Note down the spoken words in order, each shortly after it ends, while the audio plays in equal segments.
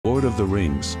Lord of the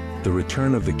Rings, The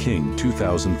Return of the King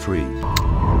 2003.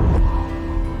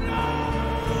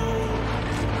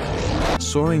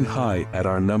 Soaring high at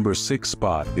our number 6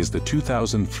 spot is the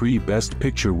 2003 Best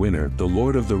Picture winner, The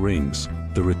Lord of the Rings,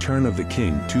 The Return of the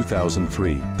King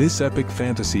 2003. This epic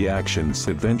fantasy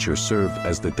action-adventure served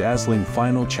as the dazzling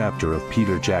final chapter of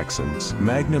Peter Jackson's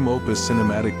magnum opus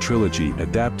cinematic trilogy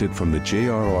adapted from the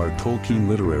J.R.R. Tolkien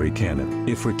literary canon.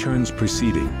 If Returns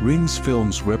preceding Rings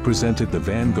films represented the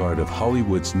vanguard of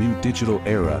Hollywood's new digital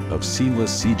era of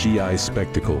seamless CGI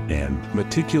spectacle and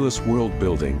meticulous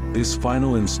world-building, this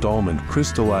final installment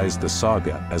crystallized the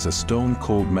saga as a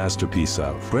stone-cold masterpiece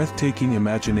of breathtaking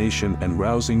imagination and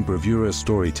rousing bravura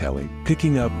storytelling,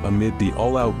 picking up amid the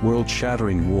all-out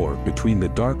world-shattering war between the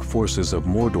dark forces of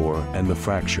Mordor and the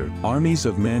fractured armies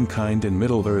of mankind and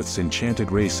Middle-earth's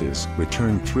enchanted races.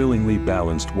 Return thrillingly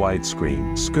balanced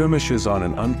widescreen skirmishes on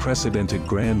an unprecedented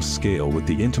grand scale with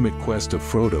the intimate quest of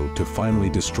Frodo to finally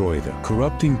destroy the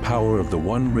corrupting power of the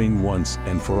One Ring once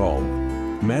and for all,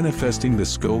 manifesting the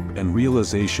scope and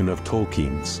realization of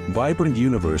Tolkien's vibrant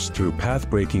universe through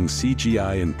path-breaking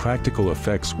CGI and practical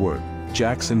effects work.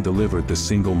 Jackson delivered the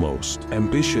single most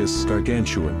ambitious,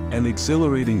 gargantuan, and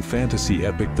exhilarating fantasy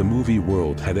epic the movie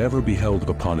world had ever beheld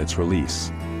upon its release.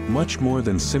 Much more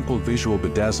than simple visual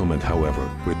bedazzlement, however,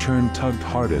 Return tugged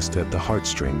hardest at the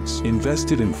heartstrings,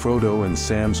 invested in Frodo and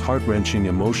Sam's heart-wrenching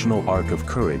emotional arc of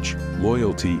courage,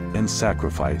 loyalty, and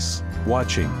sacrifice.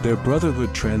 Watching their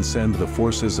brotherhood transcend the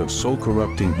forces of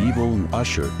soul-corrupting evil and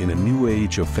usher in a new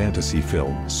age of fantasy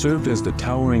film served as the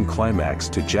towering climax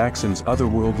to Jackson's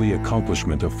otherworldly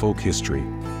accomplishment of folk history.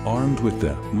 Armed with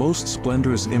the most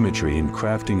splendorous imagery in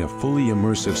crafting a fully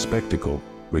immersive spectacle,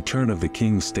 Return of the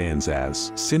King stands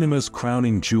as cinema's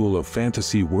crowning jewel of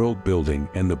fantasy world-building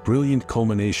and the brilliant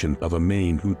culmination of a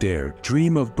man who dared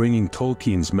dream of bringing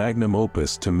Tolkien's magnum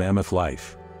opus to mammoth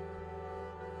life.